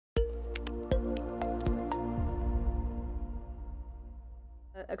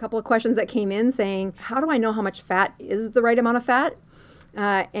a couple of questions that came in saying, how do I know how much fat is the right amount of fat?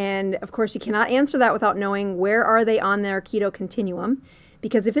 And of course, you cannot answer that without knowing where are they on their keto continuum.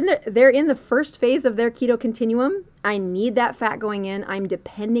 Because if they're in the first phase of their keto continuum, I need that fat going in. I'm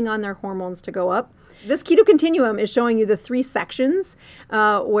depending on their hormones to go up. This keto continuum is showing you the 3 sections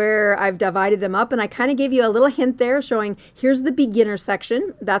where I've divided them up. And I kind of gave you a little hint there showing here's the beginner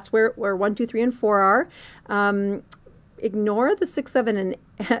section. That's where 1, 2, 3, and 4 are. Ignore the 6, 7,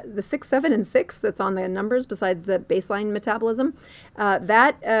 and 6 that's on the numbers besides the baseline metabolism.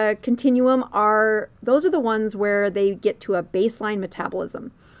 That continuum those are the ones where they get to a baseline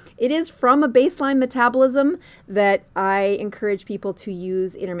metabolism. It is from a baseline metabolism that I encourage people to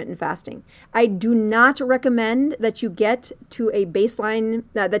use intermittent fasting. I do not recommend that you get to a baseline,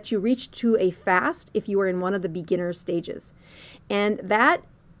 that you reach to a fast if you are in one of the beginner stages. And that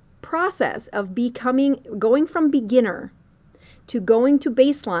process of going from beginner to going to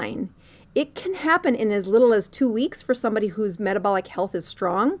baseline, it can happen in as little as 2 weeks for somebody whose metabolic health is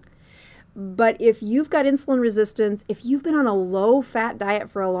strong. But if you've got insulin resistance, if you've been on a low-fat diet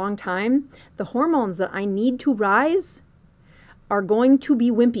for a long time, the hormones that I need to rise are going to be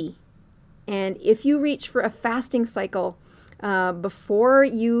wimpy. And if you reach for a fasting cycle before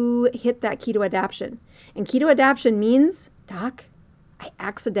you hit that keto adaptation, and keto adaptation means, Doc, I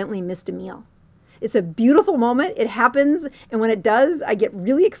accidentally missed a meal. It's a beautiful moment. It happens. And when it does, I get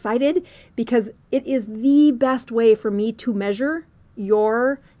really excited because it is the best way for me to measure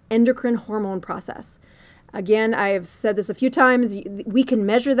your endocrine hormone process. Again, I have said this a few times. We can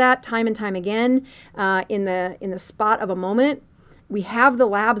measure that time and time again in the spot of a moment. We have the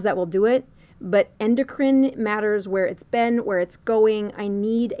labs that will do it, but endocrine matters where it's been, where it's going. I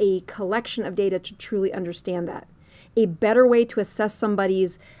need a collection of data to truly understand that. A better way to assess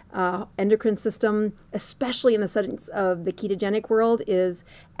somebody's endocrine system, especially in the sense of the ketogenic world, is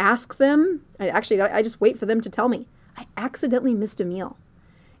ask them. I just wait for them to tell me, I accidentally missed a meal.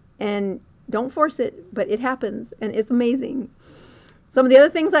 And don't force it, but it happens, and it's amazing. Some of the other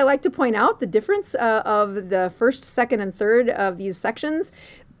things I like to point out, the difference of the first, second, and third of these sections.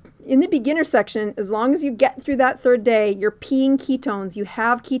 In the beginner section, as long as you get through that 3rd day, you're peeing ketones. You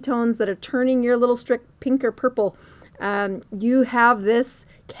have ketones that are turning your little strip pink or purple. You have this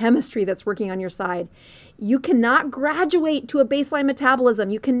chemistry that's working on your side. You cannot graduate to a baseline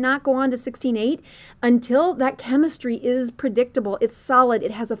metabolism. You cannot go on to 16.8 until that chemistry is predictable. It's solid. It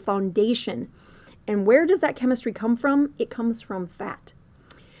has a foundation. And where does that chemistry come from? It comes from fat.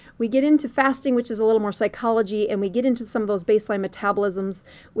 We get into fasting, which is a little more psychology, and we get into some of those baseline metabolisms,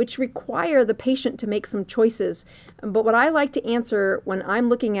 which require the patient to make some choices. But what I like to answer when I'm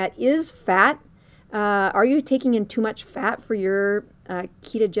looking at is fat, are you taking in too much fat for your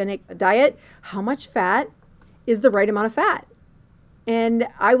ketogenic diet? How much fat is the right amount of fat? And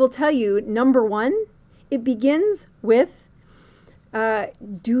I will tell you, number 1, it begins with,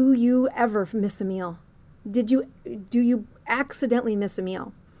 do you ever miss a meal? Do you accidentally miss a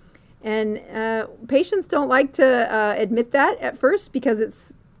meal? And patients don't like to admit that at first because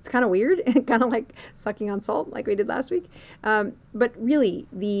it's kind of weird, kind of like sucking on salt like we did last week. But really,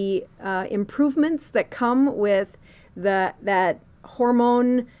 the improvements that come with that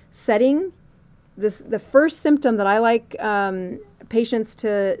hormone setting, the first symptom that I like patients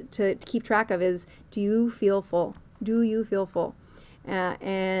to keep track of is, do you feel full? Do you feel full?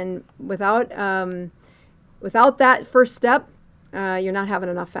 And without that first step, you're not having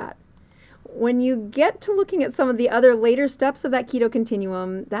enough fat. When you get to looking at some of the other later steps of that keto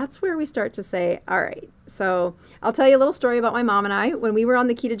continuum, that's where we start to say, all right, so I'll tell you a little story about my mom and I. When we were on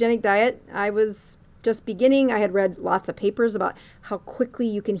the ketogenic diet, I was just beginning. I had read lots of papers about how quickly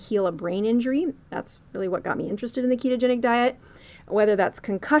you can heal a brain injury. That's really what got me interested in the ketogenic diet, whether that's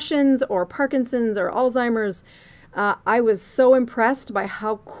concussions or Parkinson's or Alzheimer's. I was so impressed by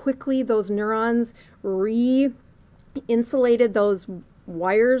how quickly those neurons re-insulated those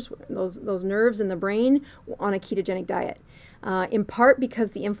wires, those nerves in the brain on a ketogenic diet. In part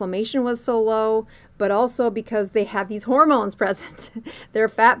because the inflammation was so low, but also because they have these hormones present. They're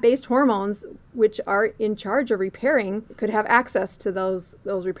fat-based hormones, which are in charge of repairing, could have access to those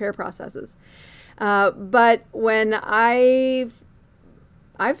repair processes. But when I've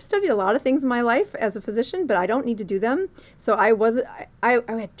studied a lot of things in my life as a physician, but I don't need to do them. So I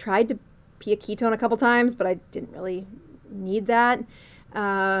had tried to pee a ketone a couple times, but I didn't really need that.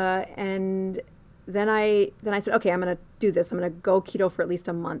 And then I said, okay, I'm going to do this. I'm going to go keto for at least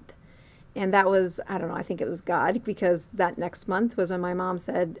a month. And that was, I don't know, I think it was God, because that next month was when my mom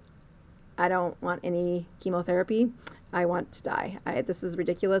said, I don't want any chemotherapy. I want to die. This is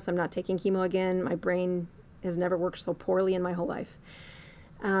ridiculous. I'm not taking chemo again. My brain has never worked so poorly in my whole life.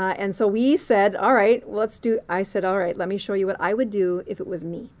 And so we said, all right, I said, all right, let me show you what I would do if it was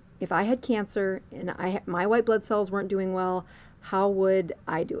me. If I had cancer and my white blood cells weren't doing well, how would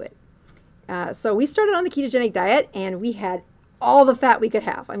I do it? So we started on the ketogenic diet, and we had all the fat we could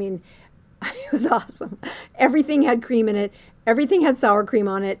have. I mean, it was awesome. Everything had cream in it. Everything had sour cream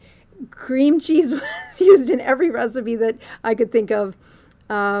on it. Cream cheese was used in every recipe that I could think of.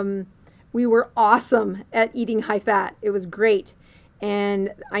 We were awesome at eating high fat. It was great.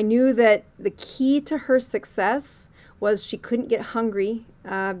 And I knew that the key to her success was she couldn't get hungry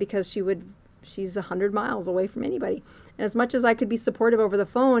because she's 100 miles away from anybody. And as much as I could be supportive over the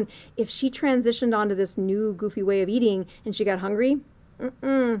phone, if she transitioned onto this new goofy way of eating and she got hungry,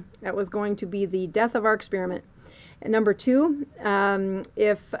 that was going to be the death of our experiment. And number two,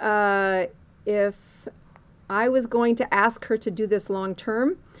 if I was going to ask her to do this long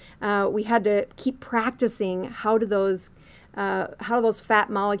term, we had to keep practicing how do those fat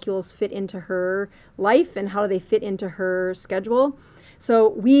molecules fit into her life and how do they fit into her schedule. So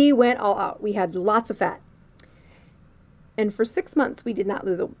we went all out. We had lots of fat. And for 6 months, we did not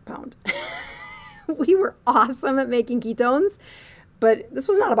lose a pound. We were awesome at making ketones, but this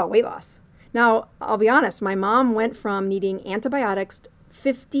was not about weight loss. Now, I'll be honest, my mom went from needing antibiotics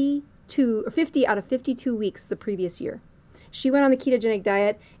 50 out of 52 weeks the previous year. She went on the ketogenic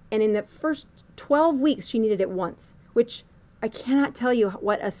diet, and in the first 12 weeks, she needed it once, which I cannot tell you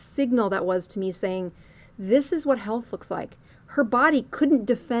what a signal that was to me saying, this is what health looks like. Her body couldn't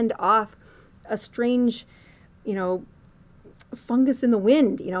defend off a strange, fungus in the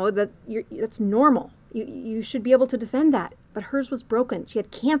wind, that's normal. You should be able to defend that. But hers was broken. She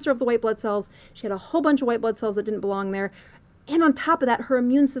had cancer of the white blood cells. She had a whole bunch of white blood cells that didn't belong there. And on top of that, her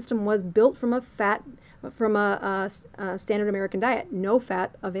immune system was built from a standard American diet. No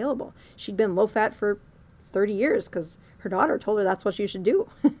fat available. She'd been low fat for 30 years because her daughter told her that's what she should do.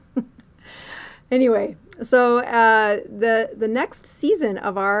 Anyway, so the next season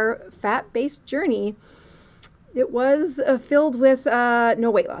of our fat-based journey, it was filled with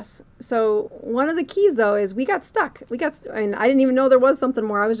no weight loss. So one of the keys, though, is we got stuck. I didn't even know there was something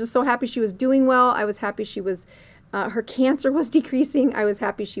more. I was just so happy she was doing well. I was happy her cancer was decreasing. I was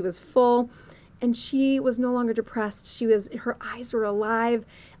happy she was full, and she was no longer depressed. Her eyes were alive.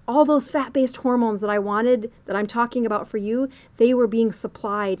 All those fat-based hormones that I wanted, that I'm talking about for you, they were being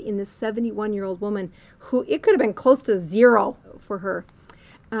supplied in this 71-year-old woman who it could have been close to zero for her.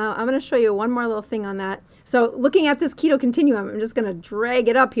 I'm going to show you one more little thing on that. So looking at this keto continuum, I'm just going to drag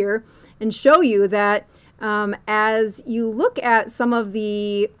it up here and show you that as you look at some of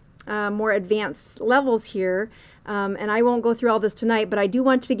the more advanced levels here, and I won't go through all this tonight, but I do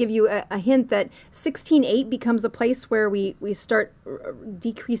want to give you a hint that 16.8 becomes a place where we start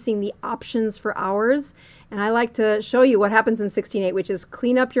decreasing the options for hours. And I like to show you what happens in 16.8, which is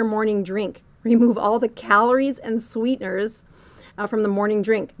clean up your morning drink. Remove all the calories and sweeteners from the morning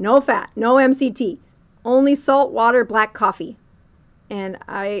drink. No fat, no MCT, only salt, water, black coffee. And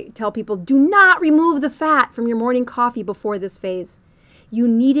I tell people, do not remove the fat from your morning coffee before this phase. You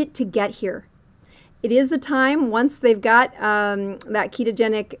need it to get here. It is the time, once they've got that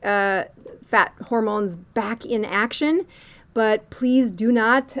ketogenic fat hormones back in action, but please do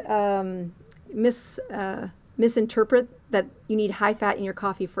not misinterpret that you need high fat in your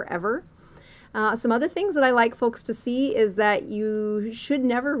coffee forever. Some other things that I like folks to see is that you should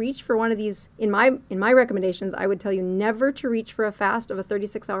never reach for one of these. In my recommendations, I would tell you never to reach for a fast of a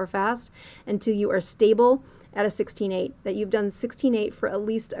 36-hour fast until you are stable at a 16.8, that you've done 16.8 for at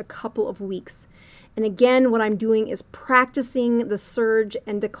least a couple of weeks. And again, what I'm doing is practicing the surge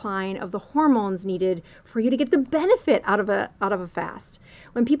and decline of the hormones needed for you to get the benefit out of a fast.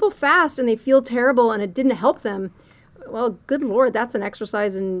 When people fast and they feel terrible and it didn't help them, well, good Lord, that's an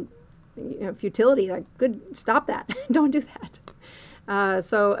exercise in futility. Stop that. Don't do that.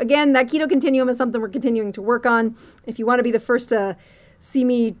 So again, that keto continuum is something we're continuing to work on. If you want to be the first to see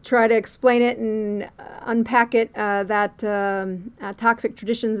me try to explain it and unpack it, Toxic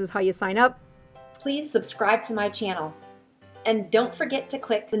Traditions is how you sign up. Please subscribe to my channel. And don't forget to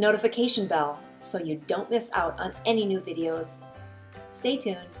click the notification bell so you don't miss out on any new videos. Stay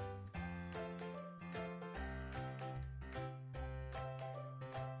tuned.